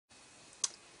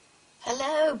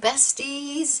Hello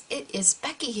besties, it is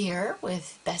Becky here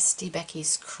with Bestie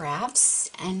Becky's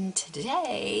Crafts, and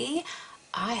today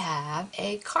I have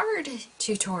a card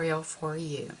tutorial for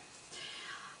you.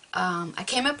 I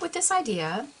came up with this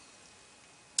idea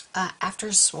after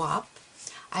a swap.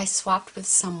 I swapped with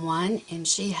someone and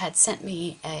she had sent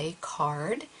me a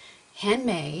card,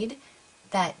 handmade,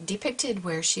 that depicted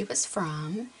where she was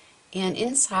from, and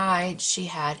inside she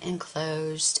had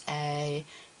enclosed a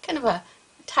kind of a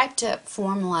typed up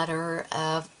form letter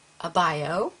of a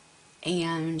bio,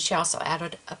 and she also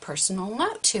added a personal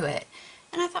note to it.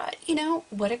 And I thought,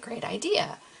 what a great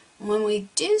idea. When we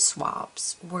do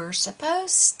swaps, we're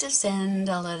supposed to send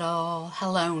a little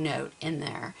hello note in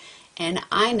there. And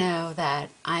I know that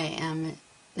I am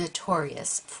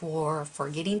notorious for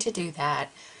forgetting to do that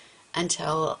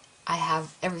until I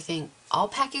have everything all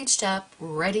packaged up,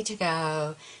 ready to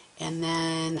go, and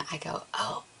then I go,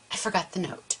 oh, I forgot the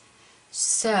note.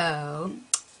 So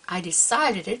I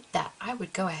decided that I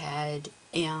would go ahead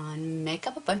and make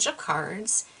up a bunch of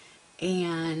cards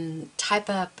and type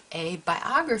up a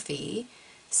biography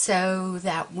so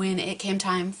that when it came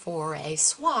time for a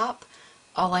swap,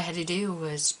 all I had to do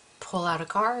was pull out a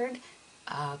card,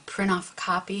 print off a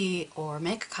copy or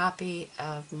make a copy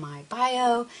of my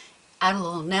bio, add a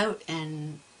little note,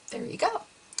 and there you go.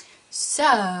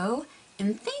 So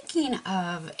in thinking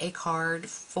of a card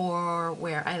for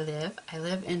where I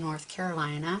live in North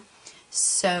Carolina,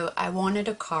 so I wanted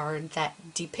a card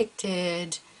that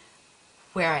depicted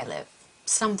where I live,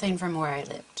 something from where I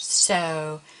lived.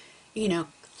 So,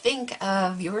 think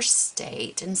of your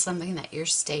state and something that your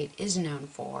state is known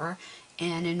for.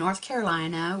 And in North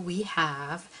Carolina, we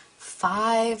have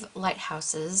 5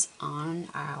 lighthouses on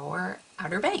our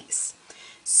Outer Banks.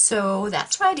 So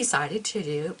that's why I decided to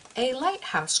do a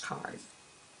lighthouse card.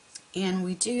 And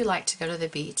we do like to go to the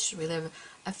beach. We live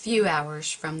a few hours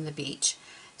from the beach,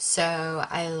 so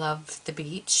I love the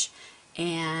beach.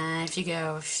 And if you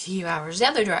go a few hours the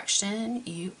other direction,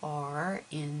 you are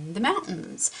in the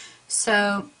mountains.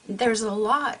 So there's a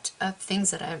lot of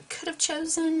things that I could have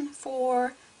chosen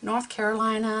for North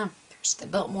Carolina. There's the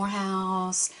Biltmore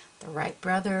House, the Wright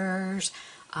brothers,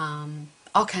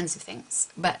 all kinds of things.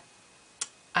 But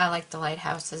I like the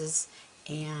lighthouses,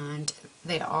 and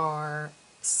they are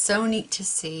so neat to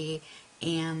see,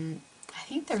 and I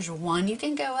think there's one you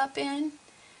can go up in.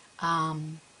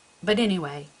 But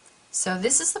anyway, so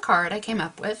this is the card I came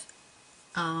up with.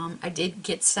 I did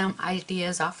get some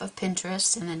ideas off of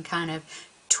Pinterest and then kind of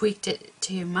tweaked it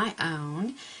to my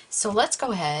own. So let's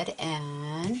go ahead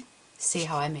and see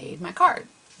how I made my card.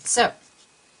 So,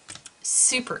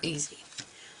 super easy.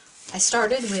 I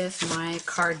started with my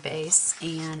card base,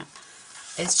 and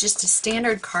it's just a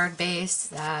standard card base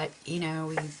that,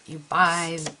 you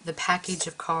buy the package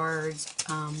of cards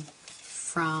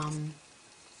from,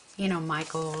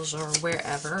 Michael's or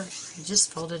wherever. I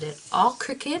just folded it all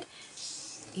crooked,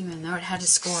 even though it had a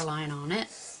score line on it.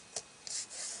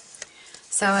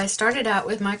 So I started out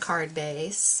with my card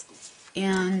base,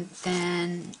 and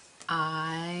then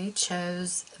I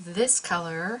chose this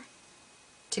color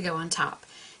to go on top.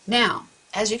 Now,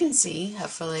 as you can see,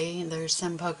 hopefully, there's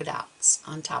some polka dots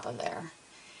on top of there.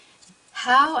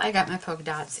 How I got my polka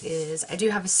dots is I do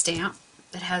have a stamp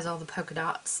that has all the polka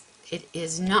dots. It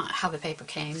is not how the paper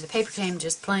came. The paper came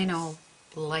just plain old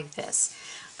like this.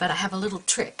 But I have a little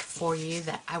trick for you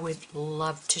that I would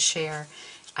love to share.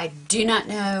 I do not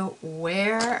know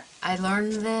where I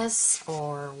learned this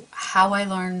or how I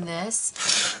learned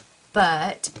this,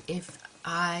 but if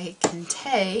I can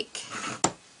take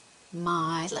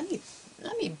my, let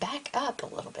me back up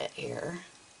a little bit here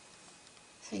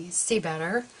so you can see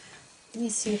better. Let me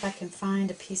see if I can find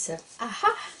a piece of,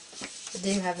 aha! I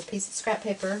do have a piece of scrap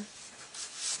paper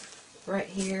right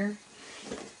here.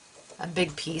 A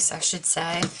big piece, I should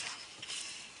say.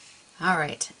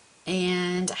 Alright,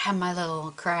 and I have my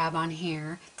little crab on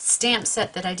here. The stamp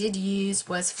set that I did use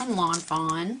was from Lawn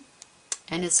Fawn,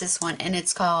 and it's this one, and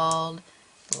it's called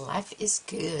Life is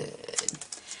Good.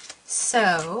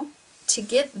 So, to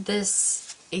get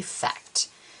this effect,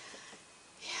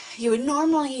 you would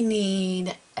normally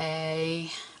need a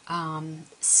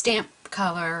stamp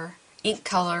color, ink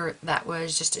color that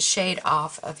was just a shade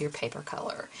off of your paper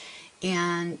color.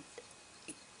 And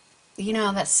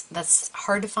that's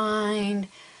hard to find.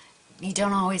 You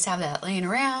don't always have that laying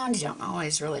around. You don't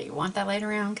always really want that laying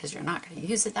around because you're not going to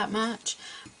use it that much.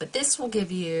 But this will give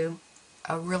you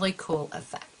a really cool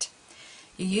effect.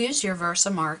 You use your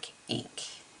Versamark ink.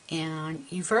 And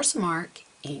your Versamark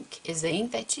ink is the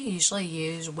ink that you usually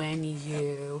use when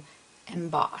you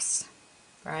emboss,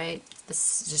 right?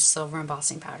 This is just silver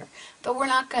embossing powder. But we're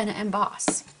not going to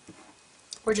emboss.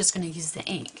 We're just going to use the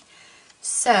ink.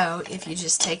 So if you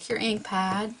just take your ink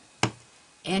pad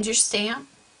and your stamp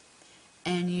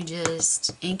and you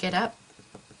just ink it up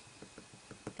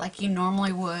like you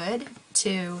normally would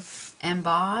to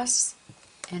emboss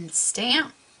and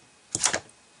stamp,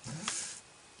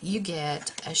 you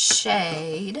get a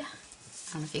shade.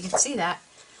 I don't know if you can see that.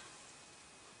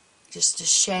 Just a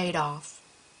shade off.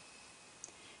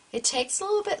 It takes a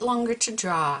little bit longer to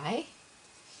dry,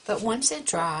 but once it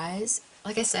dries,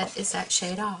 like I said, it's that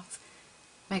shade off.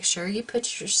 Make sure you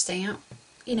put your stamp,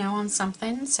 on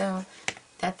something so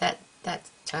that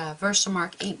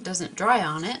Versamark ink doesn't dry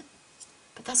on it.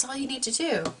 But that's all you need to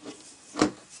do.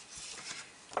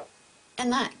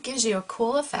 And that gives you a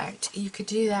cool effect. You could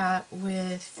do that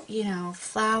with,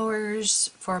 flowers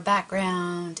for a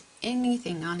background,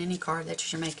 anything on any card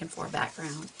that you're making for a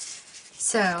background.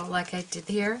 So, like I did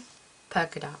here,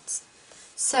 polka dots.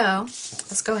 So,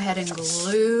 let's go ahead and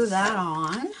glue that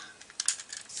on.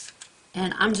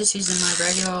 And I'm just using my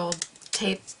regular old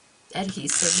tape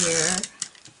adhesive here.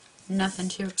 Nothing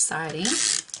too exciting.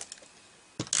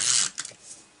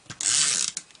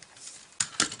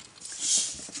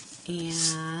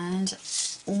 And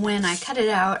when I cut it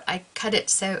out, I cut it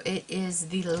so it is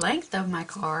the length of my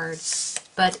card,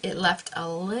 but it left a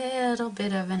little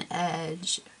bit of an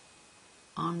edge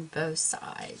on both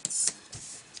sides.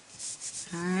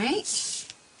 Alright,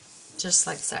 just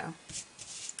like so.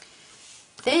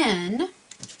 Then,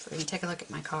 we're going to take a look at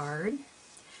my card.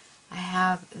 I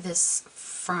have this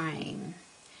frame.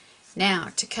 Now,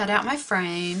 to cut out my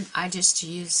frame, I just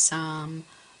used some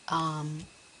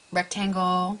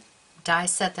rectangle die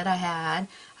set that I had.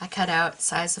 I cut out the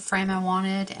size of frame I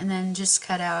wanted and then just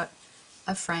cut out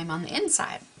a frame on the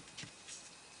inside.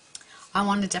 I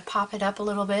wanted to pop it up a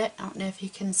little bit. I don't know if you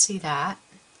can see that,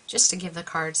 just to give the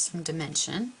card some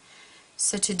dimension.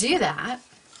 So to do that,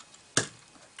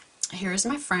 here's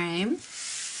my frame.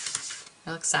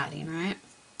 Real exciting, right?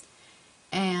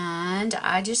 And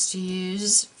I just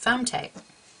use foam tape,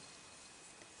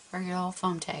 regular old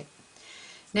foam tape.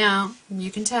 Now,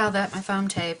 you can tell that my foam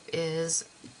tape is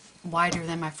wider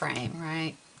than my frame,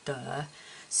 right? Duh.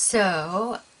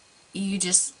 So, you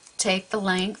just take the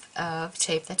length of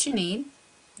tape that you need,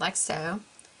 like so,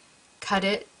 cut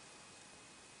it,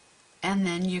 and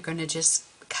then you're going to just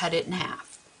cut it in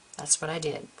half. That's what I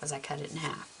did, was I cut it in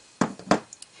half.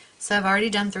 So I've already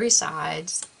done 3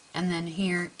 sides, and then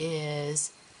here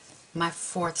is my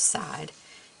 4th side.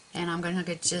 And I'm going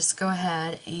to just go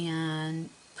ahead and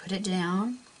put it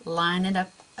down, line it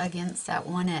up against that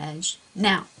one edge.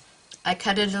 Now, I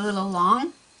cut it a little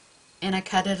long, and I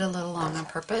cut it a little long on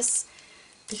purpose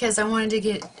because I wanted to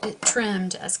get it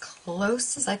trimmed as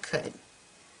close as I could.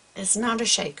 It's not a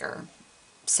shaker,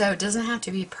 so it doesn't have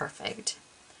to be perfect.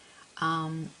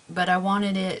 But I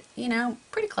wanted it,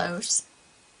 pretty close.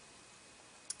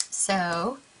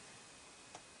 So,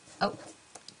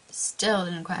 still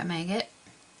didn't quite make it.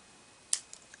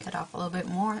 Cut off a little bit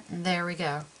more, and there we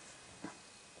go.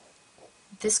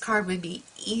 This card would be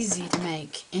easy to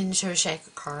make into a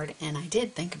shaker card, and I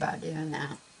did think about doing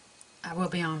that. I will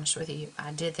be honest with you,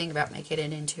 I did think about making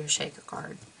it into a shaker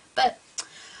card, but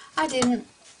I didn't.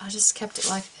 I just kept it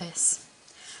like this.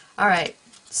 Alright,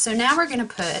 so now we're going to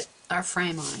put our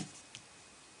frame on.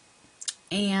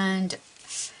 And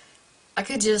I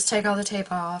could just take all the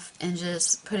tape off and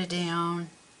just put it down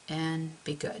and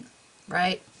be good,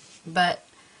 right? But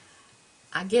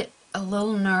I get a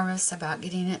little nervous about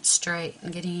getting it straight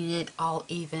and getting it all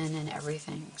even and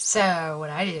everything. So what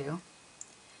I do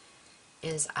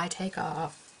is I take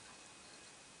off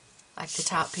like the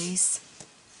top piece,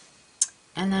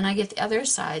 and then I get the other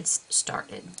sides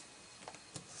started.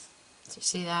 So you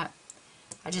see that?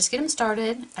 I just get them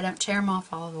started. I don't tear them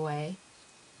off all the way.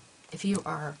 If you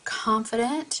are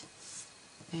confident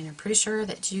and you're pretty sure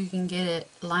that you can get it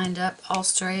lined up all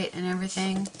straight and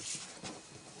everything,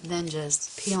 then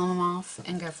just peel them off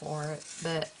and go for it.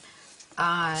 But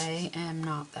I am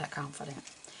not that confident.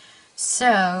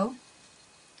 So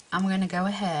I'm going to go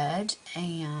ahead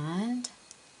and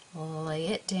lay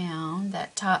it down,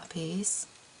 that top piece.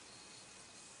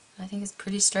 I think it's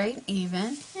pretty straight and even.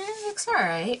 And it looks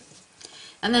alright.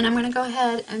 And then I'm going to go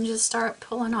ahead and just start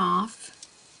pulling off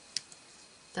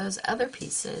those other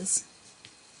pieces.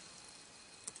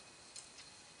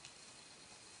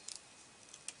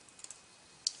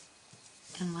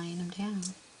 And laying them down.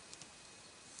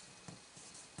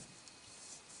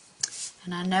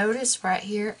 And I noticed right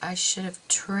here I should have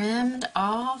trimmed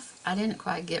off. I didn't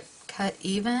quite get cut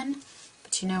even,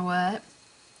 but you know what?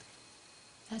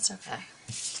 That's okay.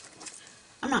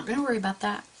 I'm not going to worry about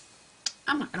that.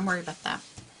 I'm not going to worry about that.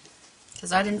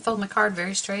 because I didn't fold my card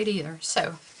very straight either.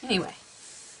 So anyway,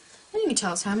 then you can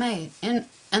tell us how I made. And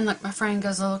look, my frame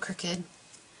goes a little crooked.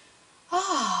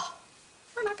 Oh,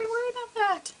 we're not going to worry about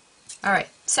that. Alright,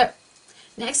 so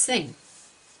next thing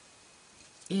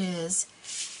is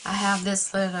I have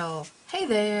this little hey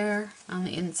there on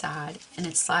the inside, and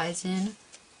it slides in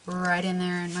right in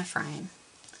there in my frame.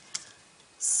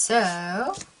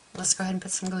 So let's go ahead and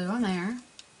put some glue on there.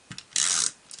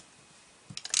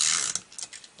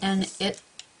 And it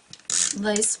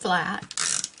lays flat,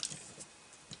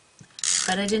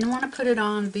 but I didn't want to put it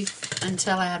on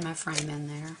until I had my frame in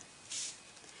there.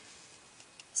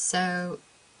 So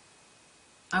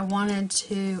I wanted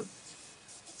to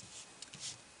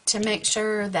make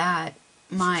sure that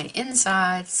my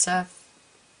inside stuff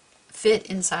fit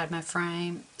inside my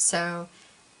frame. So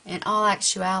in all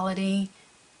actuality,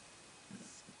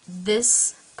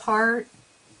 this part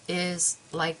is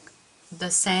like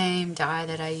the same die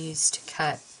that I used to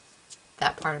cut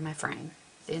that part of my frame.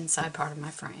 The inside part of my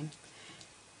frame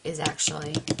is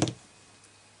actually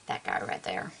that guy right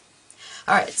there.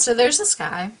 Alright, so there's the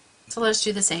sky. So let's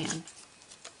do the sand.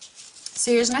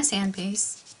 So here's my sand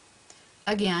piece.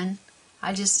 Again,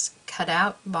 I just cut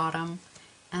out the bottom,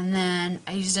 and then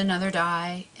I used another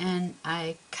die and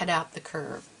I cut out the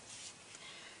curve.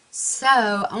 So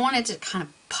I wanted to kind of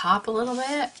pop a little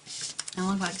bit and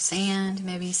look like sand,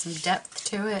 maybe some depth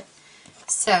to it.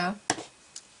 So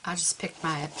I just picked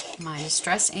my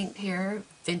distress ink here,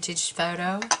 Vintage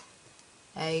Photo,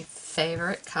 a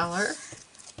favorite color,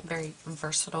 very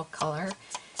versatile color,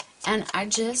 and I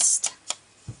just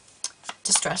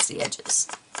distress the edges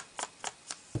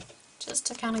just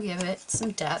to kind of give it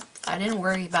some depth. I didn't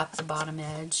worry about the bottom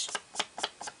edge,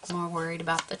 more worried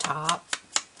about the top,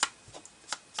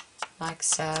 like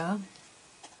so.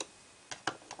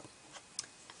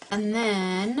 And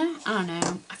then, I don't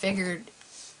know, I figured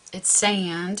it's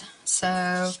sand,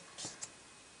 so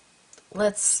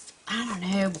let's, I don't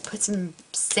know, put some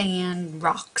sand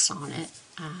rocks on it.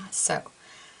 So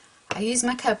I use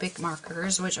my Copic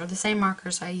markers, which are the same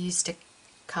markers I use to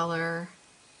color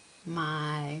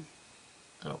my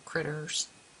little critters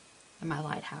in my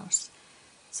lighthouse.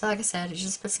 So like I said, I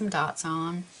just put some dots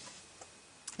on.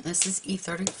 This is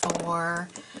E34,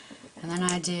 and then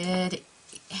I did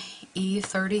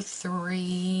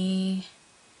E33,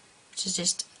 which is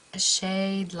just a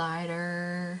shade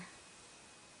lighter,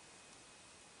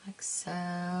 like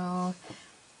so.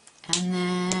 And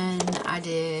then I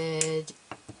did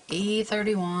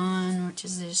E31, which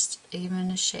is just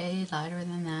even a shade lighter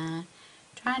than that.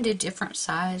 Trying to do different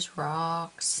size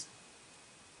rocks.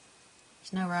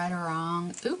 There's no right or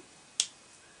wrong. Oop,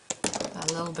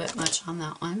 got a little bit much on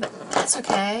that one, but that's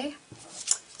okay.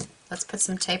 Let's put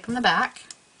some tape on the back.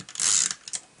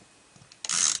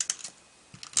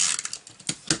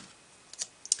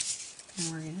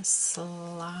 And we're going to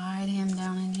slide him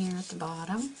down in here at the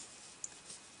bottom.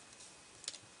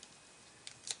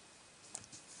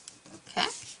 Okay,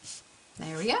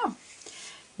 there we go.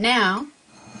 Now,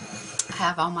 I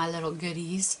have all my little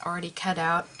goodies already cut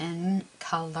out and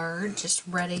colored, just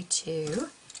ready to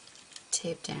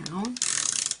tape down.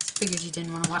 Figured you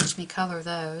didn't want to watch me color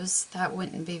those. That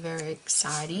wouldn't be very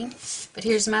exciting. But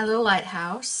here's my little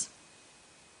lighthouse.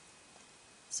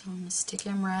 So I'm going to stick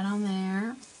him right on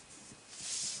there.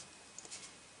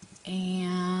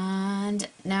 And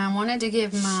now I wanted to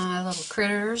give my little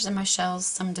critters and my shells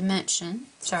some dimension.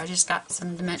 So I just got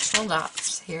some dimensional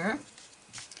dots here.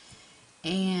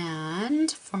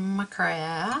 And for my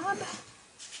crab,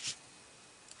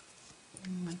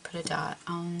 I'm going to put a dot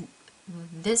on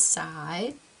this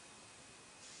side.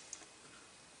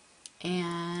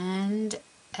 And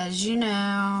as you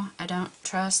know, I don't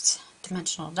trust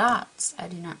dimensional dots. I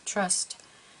do not trust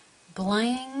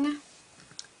bling.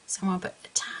 So I'm going to put a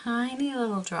tiny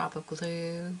little drop of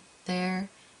glue there.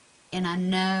 And I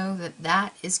know that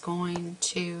that is going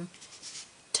to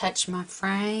touch my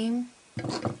frame.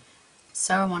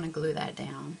 So I want to glue that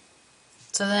down.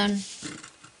 So then,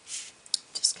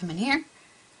 just come in here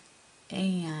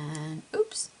and,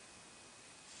 oops,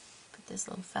 put this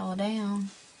little fella down.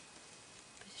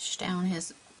 Push down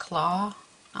his claw.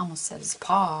 I almost said his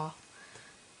paw.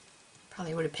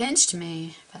 Probably would have pinched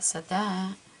me if I said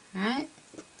that. Alright?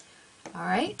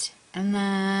 Alright. And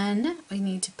then we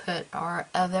need to put our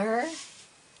other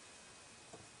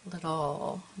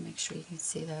little, make sure you can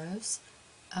see those.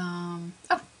 Oh,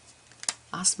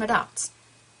 lost my dots.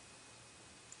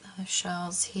 Other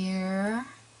shells here.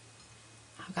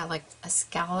 I've got like a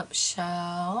scallop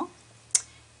shell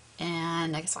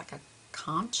and I guess like a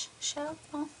conch shell.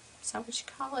 Is that what you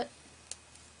call it?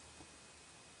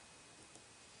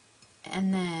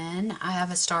 And then I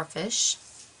have a starfish,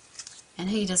 and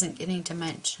he doesn't get any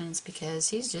dimensions because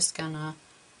he's just gonna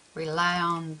rely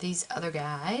on these other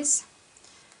guys.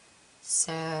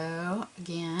 So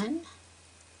again,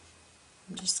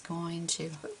 I'm just going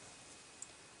to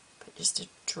put just a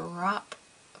drop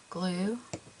of glue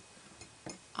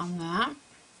on that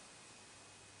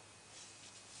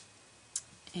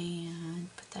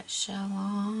and put that shell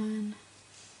on.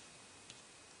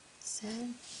 So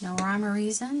no rhyme or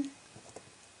reason,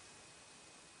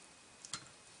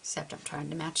 except I'm trying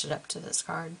to match it up to this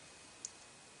card.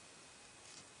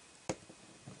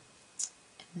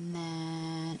 And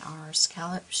then our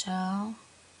scallop shell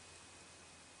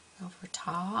over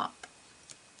top.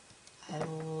 I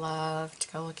love to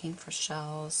go looking for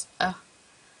shells. Oh,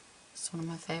 it's one of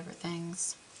my favorite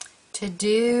things to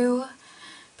do.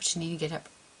 But you need to get up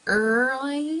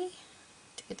early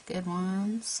to get the good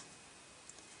ones.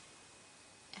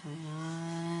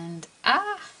 And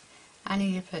I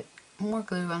need to put more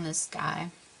glue on this guy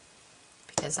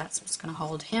because that's what's going to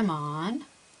hold him on.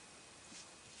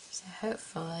 So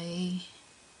hopefully,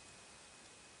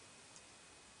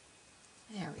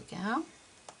 there we go.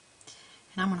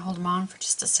 And I'm going to hold him on for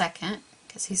just a second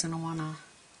because he's going to want to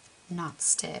not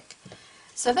stick.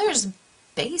 So there's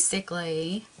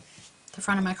basically the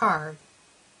front of my card.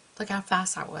 Look how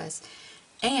fast that was.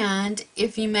 And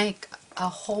if you make a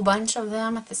whole bunch of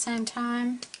them at the same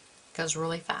time, it goes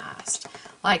really fast.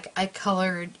 Like I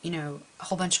colored, a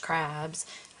whole bunch of crabs,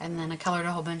 and then I colored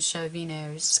a whole bunch of,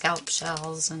 scallop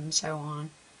shells and so on.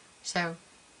 So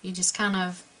you just kind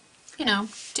of,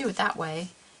 do it that way.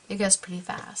 It goes pretty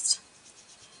fast.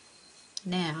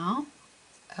 Now,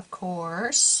 of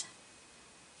course,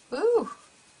 ooh,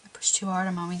 I pushed too hard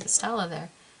on my Wink of Stella there.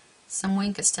 Some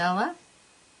Wink of Stella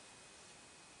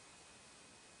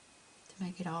to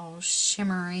make it all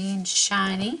shimmery and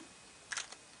shiny,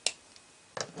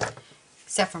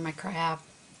 except for my crab.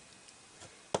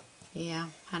 Yeah,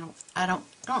 I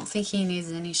don't think he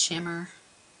needs any shimmer.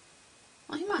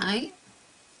 Well, he might.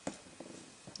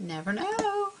 Never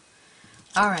know.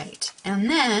 Alright, and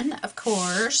then, of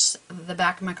course, the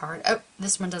back of my card. Oh,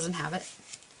 this one doesn't have it.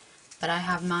 But I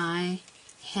have my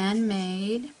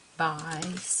handmade by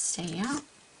stamp.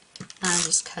 And I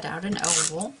just cut out an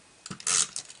oval.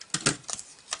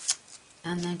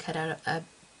 And then cut out a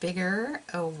bigger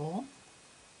oval.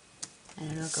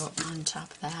 And it'll go on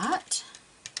top of that.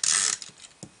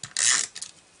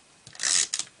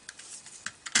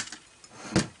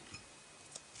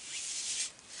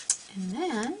 And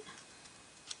then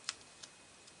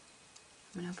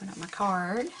I'm going to open up my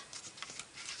card,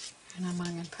 and I'm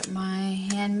going to put my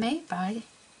handmade by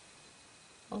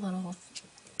a little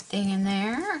thing in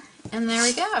there, and there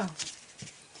we go.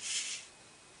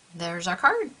 There's our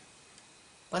card.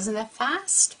 Wasn't that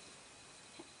fast?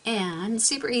 And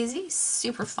super easy,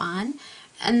 super fun.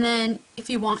 And then if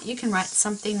you want, you can write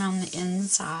something on the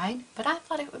inside, but I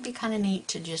thought it would be kind of neat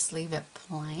to just leave it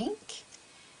blank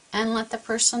and let the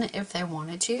person, if they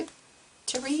wanted to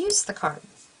reuse the card.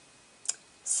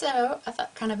 So I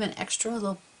thought kind of an extra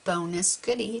little bonus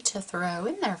goodie to throw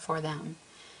in there for them.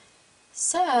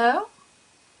 So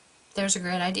there's a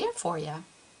great idea for you.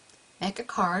 Make a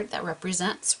card that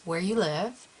represents where you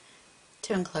live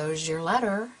to enclose your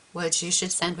letter, which you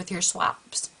should send with your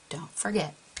swaps. Don't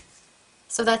forget.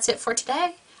 So that's it for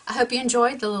today. I hope you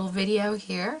enjoyed the little video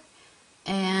here.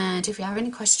 And if you have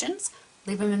any questions,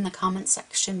 leave them in the comment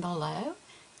section below.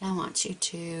 And I want you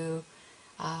to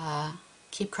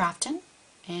keep crafting.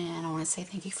 And I want to say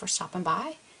thank you for stopping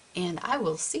by. And I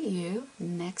will see you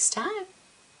next time.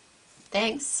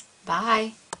 Thanks.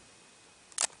 Bye.